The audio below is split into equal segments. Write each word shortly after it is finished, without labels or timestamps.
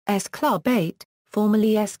S Club 8,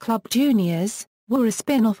 formerly S Club Juniors, were a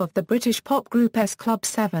spin-off of the British pop group S Club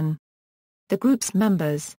 7. The group's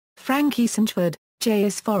members, Frankie Sandford,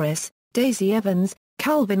 Asforis, Daisy Evans,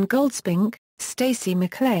 Calvin Goldspink, Stacey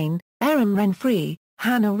McClean, Renfree,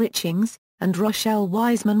 Hannah Richings, and Rochelle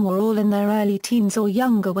Wiseman were all in their early teens or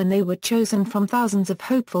younger when they were chosen from thousands of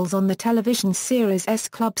hopefuls on the television series S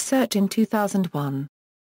Club Search in 2001.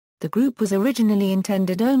 The group was originally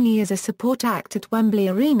intended only as a support act at Wembley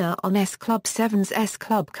Arena on S Club 7's S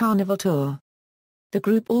Club Carnival Tour. The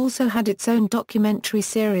group also had its own documentary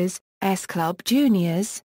series, S Club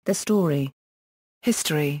Juniors, The Story.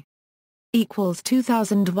 History =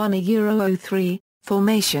 2001 €03,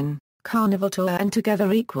 Formation, Carnival Tour and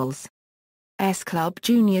Together =. S Club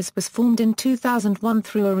Juniors was formed in 2001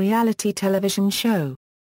 through a reality television show.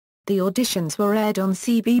 The auditions were aired on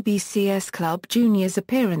CBBC. S Club Juniors'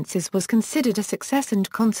 appearances was considered a success and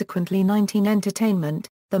consequently 19 Entertainment,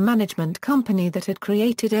 the management company that had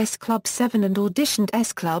created S Club 7 and auditioned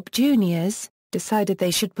S Club Juniors, decided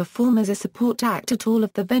they should perform as a support act at all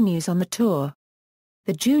of the venues on the tour.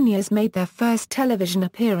 The Juniors made their first television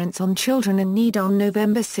appearance on Children in Need on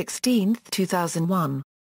November 16, 2001.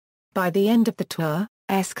 By the end of the tour,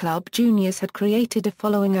 S Club Juniors had created a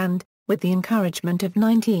following and, with the encouragement of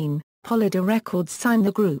 19, Polydor Records signed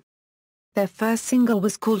the group. Their first single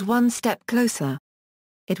was called One Step Closer.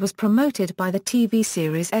 It was promoted by the TV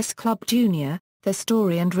series S Club Junior, The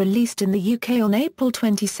Story and released in the UK on April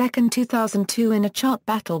 22, 2002 in a chart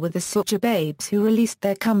battle with the Sujababes who released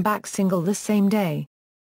their comeback single the same day.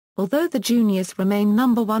 Although the Juniors remained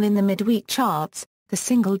number 1 in the midweek charts, the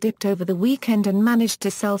single dipped over the weekend and managed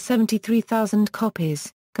to sell 73,000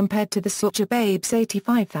 copies, compared to the Sujababes'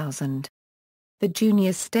 85,000. The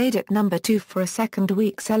Juniors stayed at number 2 for a second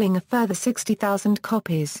week selling a further 60,000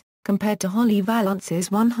 copies, compared to Holly Valance's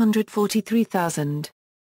 143,000.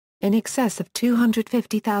 In excess of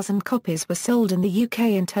 250,000 copies were sold in the UK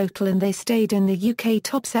in total and they stayed in the UK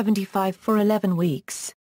top 75 for 11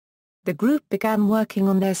 weeks. The group began working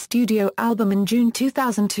on their studio album in June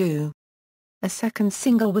 2002. A second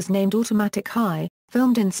single was named Automatic High,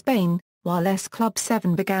 filmed in Spain, while S Club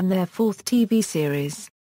 7 began their fourth TV series.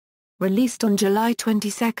 Released on July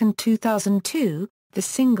 22, 2002, the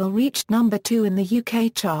single reached number 2 in the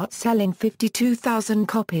UK chart selling 52,000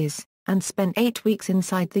 copies, and spent 8 weeks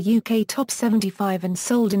inside the UK top 75 and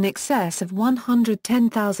sold in excess of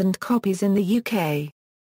 110,000 copies in the UK.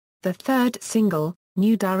 The third single,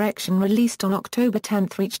 New Direction, released on October 10,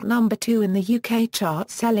 reached number 2 in the UK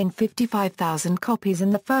chart selling 55,000 copies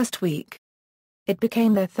in the first week. It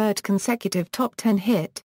became their third consecutive top 10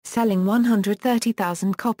 hit, selling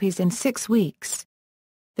 130,000 copies in 6 weeks.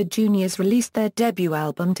 The Juniors released their debut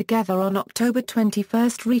album Together on October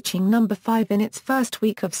 21, reaching number 5 in its first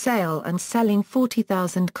week of sale and selling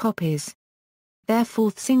 40,000 copies. Their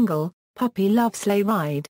fourth single, Puppy Love Sleigh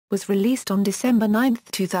Ride, was released on December 9,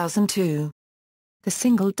 2002. The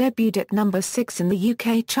single debuted at number 6 in the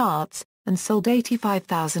UK charts, and sold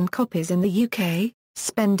 85,000 copies in the UK,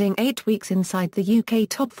 spending 8 weeks inside the UK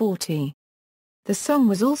top 40. The song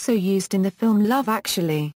was also used in the film Love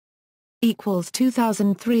Actually. =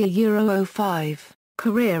 2003 €05,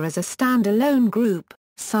 career as a stand-alone group,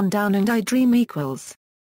 Sundown and I Dream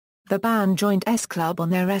 = The band joined S Club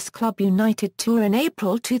on their S Club United tour in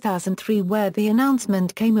April 2003 where the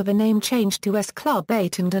announcement came of a name change to S Club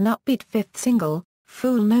 8 and an upbeat fifth single,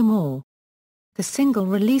 Fool No More. The single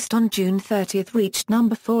released on June 30 reached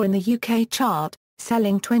number 4 in the UK chart,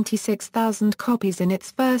 selling 26,000 copies in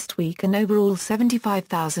its first week and overall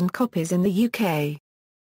 75,000 copies in the UK.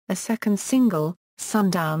 A second single,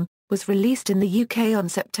 Sundown, was released in the UK on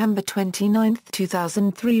September 29,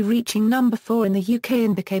 2003 reaching number 4 in the UK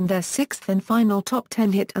and became their sixth and final top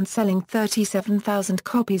 10 hit and selling 37,000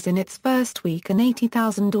 copies in its first week and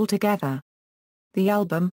 80,000 altogether. The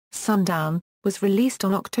album, Sundown, was released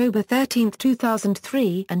on October 13,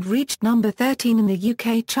 2003 and reached number 13 in the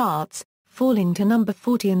UK charts, falling to number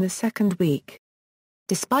 40 in the second week.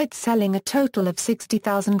 Despite selling a total of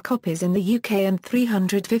 60,000 copies in the UK and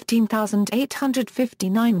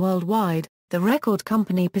 315,859 worldwide, the record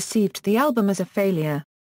company perceived the album as a failure.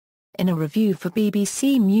 In a review for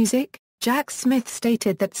BBC Music, Jack Smith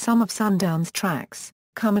stated that some of Sundown's tracks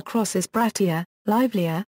come across as brattier,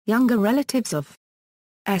 livelier, younger relatives of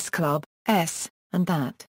S Club, and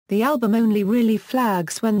that the album only really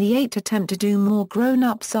flags when the 8 attempt to do more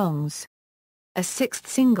grown-up songs. A sixth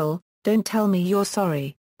single, Don't Tell Me You're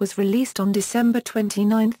Sorry, was released on December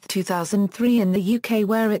 29, 2003 in the UK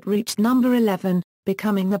where it reached number 11,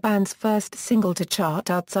 becoming the band's first single to chart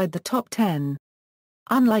outside the top 10.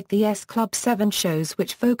 Unlike the S Club 7 shows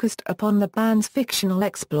which focused upon the band's fictional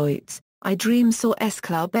exploits, I Dream saw S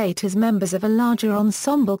Club 8 as members of a larger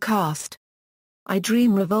ensemble cast. I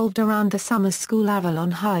Dream revolved around the summer school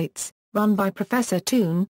Avalon Heights, run by Professor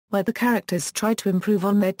Toon, where the characters tried to improve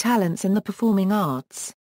on their talents in the performing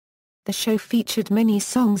arts. The show featured many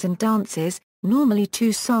songs and dances, normally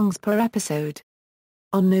 2 songs per episode.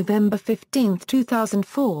 On November 15,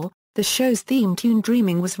 2004, the show's theme tune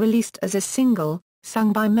Dreaming was released as a single,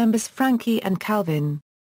 sung by members Frankie and Calvin.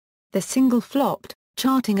 The single flopped,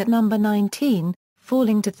 charting at number 19,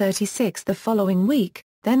 falling to 36 the following week,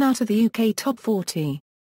 then out of the UK Top 40.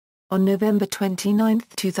 On November 29,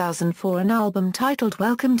 2004 an album titled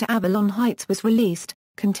Welcome to Avalon Heights was released,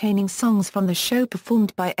 containing songs from the show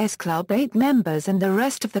performed by S Club 8 members and the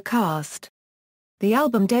rest of the cast. The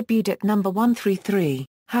album debuted at number 133,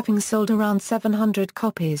 having sold around 700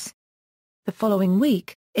 copies. The following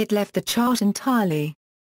week, it left the chart entirely.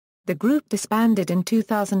 The group disbanded in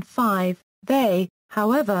 2005, they,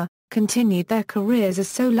 however, continued their careers as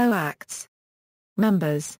solo acts.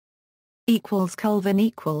 Members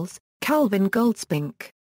Calvin Goldspink.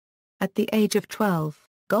 At the age of 12,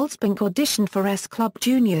 Goldspink auditioned for S Club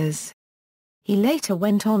Juniors. He later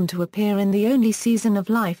went on to appear in the only season of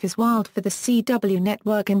Life is Wild for the CW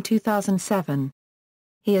network in 2007.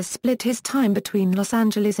 He has split his time between Los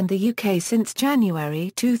Angeles and the UK since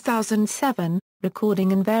January 2007,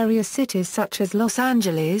 recording in various cities such as Los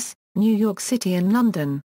Angeles, New York City and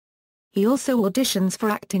London. He also auditions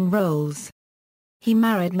for acting roles. He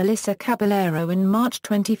married Melissa Caballero in March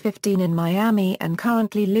 2015 in Miami and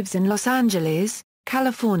currently lives in Los Angeles,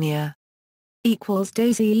 California.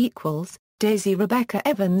 Daisy Rebecca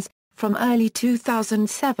Evans. From early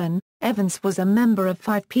 2007, Evans was a member of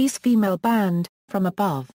five-piece female band, From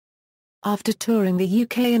Above. After touring the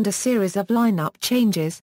UK and a series of lineup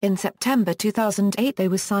changes, in September 2008 they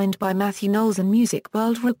were signed by Matthew Knowles and Music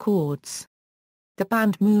World Records. The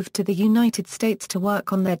band moved to the United States to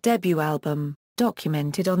work on their debut album,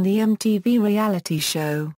 documented on the MTV reality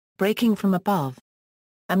show, Breaking From Above.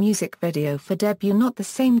 A music video for debut Not the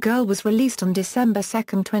Same Girl was released on December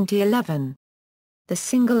 2, 2011. The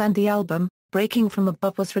single and the album, Breaking From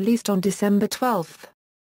Above, was released on December 12.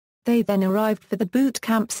 They then arrived for the boot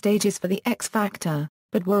camp stages for the X Factor,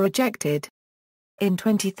 but were rejected. In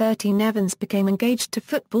 2013 Evans became engaged to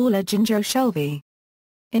footballer Ginjo Shelby.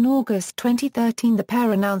 In August 2013 the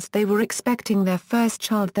pair announced they were expecting their first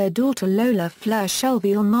child, their daughter Lola Fleur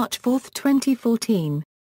Shelby, on March 4, 2014.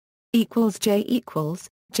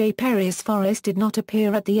 J. Perry Asforis did not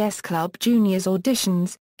appear at the S Club Juniors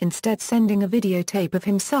auditions, instead sending a videotape of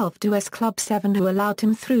himself to S Club 7 who allowed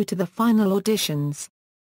him through to the final auditions.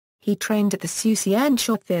 He trained at the Susie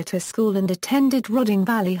Earnshaw Theatre School and attended Rodding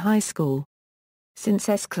Valley High School. Since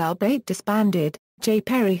S Club 8 disbanded, J.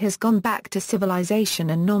 Perry has gone back to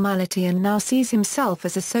civilization and normality and now sees himself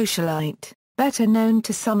as a socialite, better known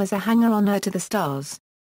to some as a hanger-on to the stars.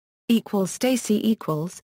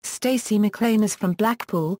 Stacey McClean is from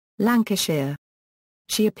Blackpool, Lancashire.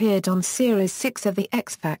 She appeared on Series 6 of The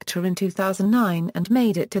X Factor in 2009 and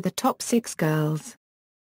made it to the top 6 girls.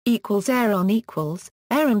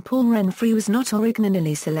 Aaron Paul Renfree was not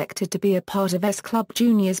originally selected to be a part of S Club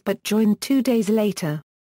Juniors but joined 2 days later.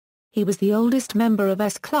 He was the oldest member of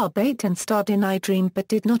S Club 8 and starred in I Dream but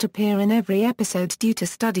did not appear in every episode due to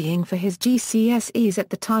studying for his GCSEs at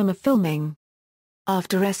the time of filming.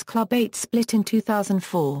 After S Club 8 split in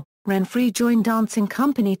 2004, Renfree joined dancing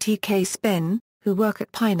company TK Spin, who work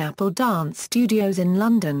at Pineapple Dance Studios in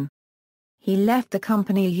London. He left the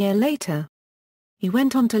company a year later. He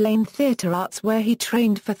went on to Lane Theatre Arts where he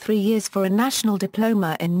trained for 3 years for a national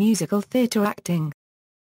diploma in musical theatre acting.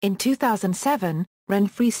 In 2007,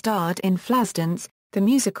 Renfree starred in Flashdance, the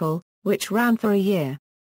musical, which ran for a year.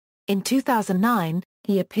 In 2009,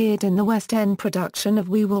 he appeared in the West End production of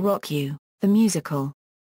We Will Rock You, the musical.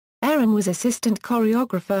 Aaron was assistant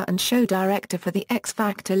choreographer and show director for the X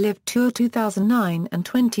Factor Live Tour 2009 and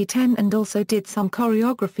 2010 and also did some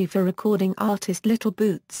choreography for recording artist Little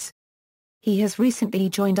Boots. He has recently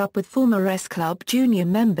joined up with former S Club Junior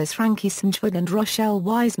members Frankie Sandford and Rochelle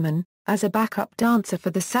Wiseman, as a backup dancer for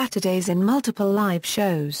the Saturdays in multiple live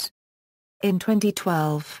shows. In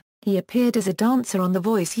 2012, he appeared as a dancer on The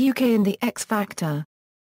Voice UK and The X Factor.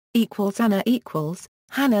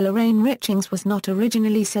 Hannah Lorraine Richings was not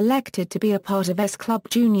originally selected to be a part of S Club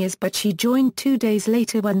Juniors but she joined 2 days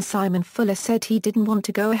later when Simon Fuller said he didn't want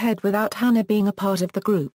to go ahead without Hannah being a part of the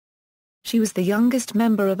group. She was the youngest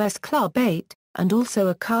member of S Club 8, and also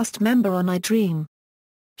a cast member on I Dream.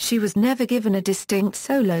 She was never given a distinct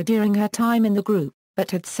solo during her time in the group, but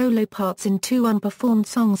had solo parts in 2 unperformed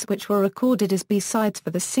songs which were recorded as B-sides for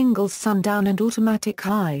the singles Sundown and Automatic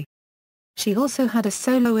High. She also had a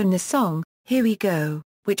solo in the song, Here We Go,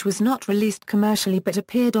 which was not released commercially but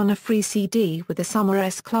appeared on a free CD with the Summer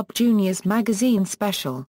S Club Juniors magazine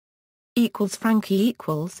special. Frankie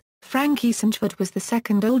Sandford was the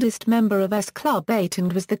second oldest member of S Club 8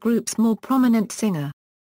 and was the group's more prominent singer.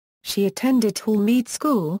 She attended Hall Mead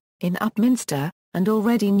School, in Upminster, and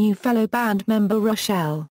already knew fellow band member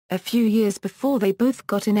Rochelle, a few years before they both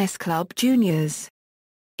got in S Club Juniors.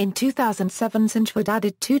 In 2007 Sandford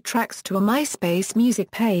added 2 tracks to a MySpace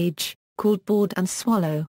music page, called Bored and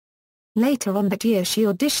Swallow. Later on that year she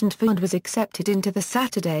auditioned for and was accepted into the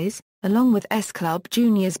Saturdays, along with S Club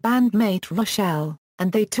Juniors bandmate Rochelle,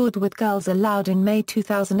 and they toured with Girls Aloud in May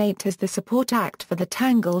 2008 as the support act for the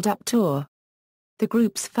Tangled Up tour. The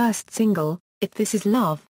group's first single, If This Is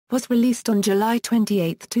Love, was released on July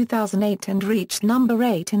 28, 2008 and reached number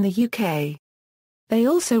 8 in the UK. They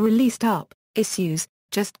also released Up, Issues,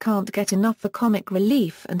 Just Can't Get Enough for comic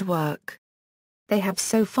relief and Work. They have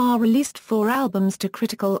so far released 4 albums to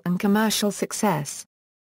critical and commercial success.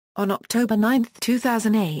 On October 9,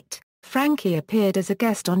 2008, Frankie appeared as a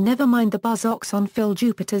guest on Nevermind the Buzzcocks on Phil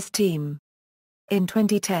Jupiter's Team. In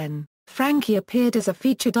 2010, Frankie appeared as a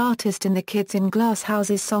featured artist in the Kids in Glass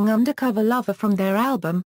Houses song Undercover Lover from their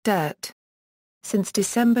album, Dirt. Since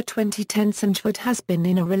December 2010 Sandford has been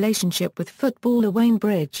in a relationship with footballer Wayne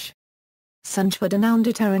Bridge. Sandford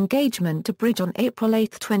announced her engagement to Bridge on April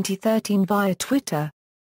 8, 2013 via Twitter.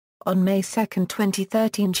 On May 2,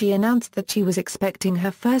 2013 she announced that she was expecting her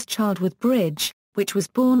first child with Bridge, which was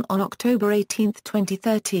born on October 18,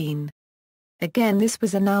 2013. Again this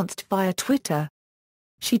was announced via Twitter.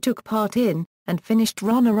 She took part in, and finished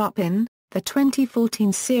runner-up in, the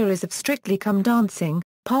 2014 series of Strictly Come Dancing,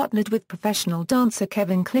 partnered with professional dancer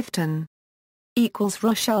Kevin Clifton.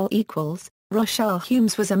 Rochelle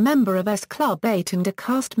Humes was a member of S Club 8 and a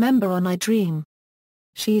cast member on I Dream.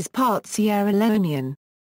 She is part Sierra Leonean.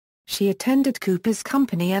 She attended Cooper's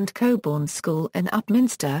Company and Cockburn School in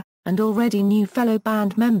Upminster, and already knew fellow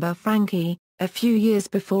band member Frankie, a few years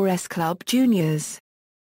before S Club Juniors.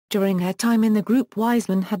 During her time in the group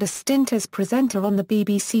Wiseman had a stint as presenter on the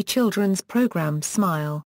BBC children's programme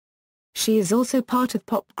Smile. She is also part of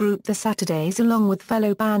pop group The Saturdays along with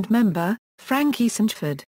fellow band member, Frankie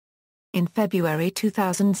Sandford. In February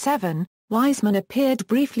 2007, Wiseman appeared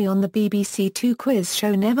briefly on the BBC Two quiz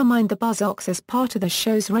show Nevermind the Buzzcocks as part of the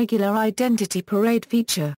show's regular Identity Parade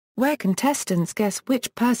feature, where contestants guess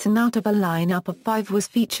which person out of a lineup of 5 was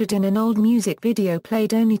featured in an old music video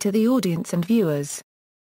played only to the audience and viewers.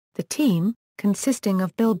 The team, consisting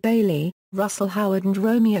of Bill Bailey, Russell Howard and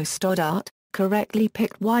Romeo Stoddart, correctly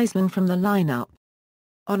picked Wiseman from the lineup.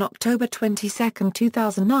 On October 22,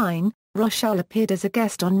 2009, Rochelle appeared as a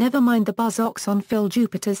guest on Nevermind the Buzzcocks on Phil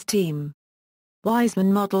Jupiter's Team.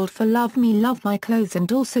 Wiseman modelled for Love Me Love My Clothes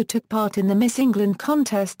and also took part in the Miss England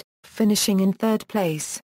contest, finishing in 3rd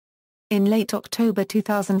place. In late October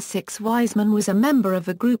 2006 Wiseman was a member of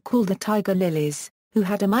a group called the Tiger Lilies, who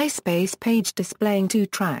had a MySpace page displaying 2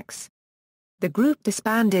 tracks. The group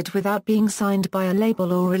disbanded without being signed by a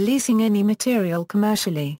label or releasing any material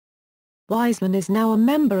commercially. Wiseman is now a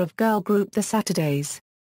member of girl group The Saturdays.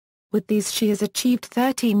 With these she has achieved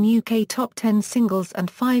 13 UK Top 10 singles and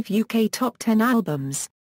 5 UK Top 10 albums.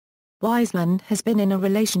 Wiseman has been in a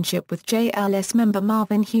relationship with JLS member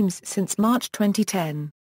Marvin Humes since March 2010.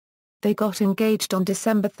 They got engaged on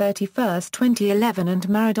December 31, 2011 and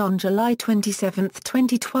married on July 27,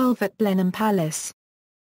 2012 at Blenheim Palace.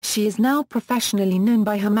 She is now professionally known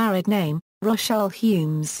by her married name, Rochelle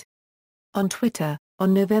Humes. On Twitter,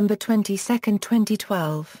 on November 22,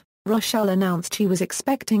 2012, Rochelle announced she was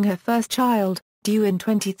expecting her first child, due in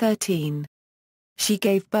 2013. She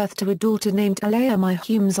gave birth to a daughter named Alea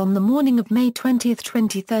Humes on the morning of May 20,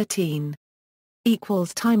 2013.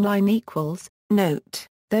 Timeline Note.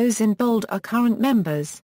 Those in bold are current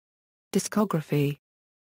members. Discography.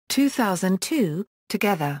 2002,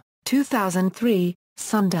 Together, 2003,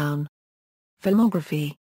 Sundown.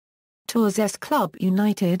 Filmography. Tours: S Club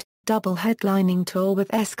United, double headlining tour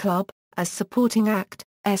with S Club, as supporting act,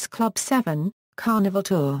 S Club 7, Carnival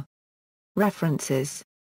Tour. References.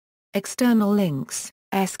 External links: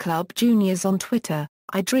 S Club Juniors on Twitter,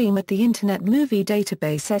 I Dream at the Internet Movie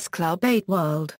Database S Club 8 World.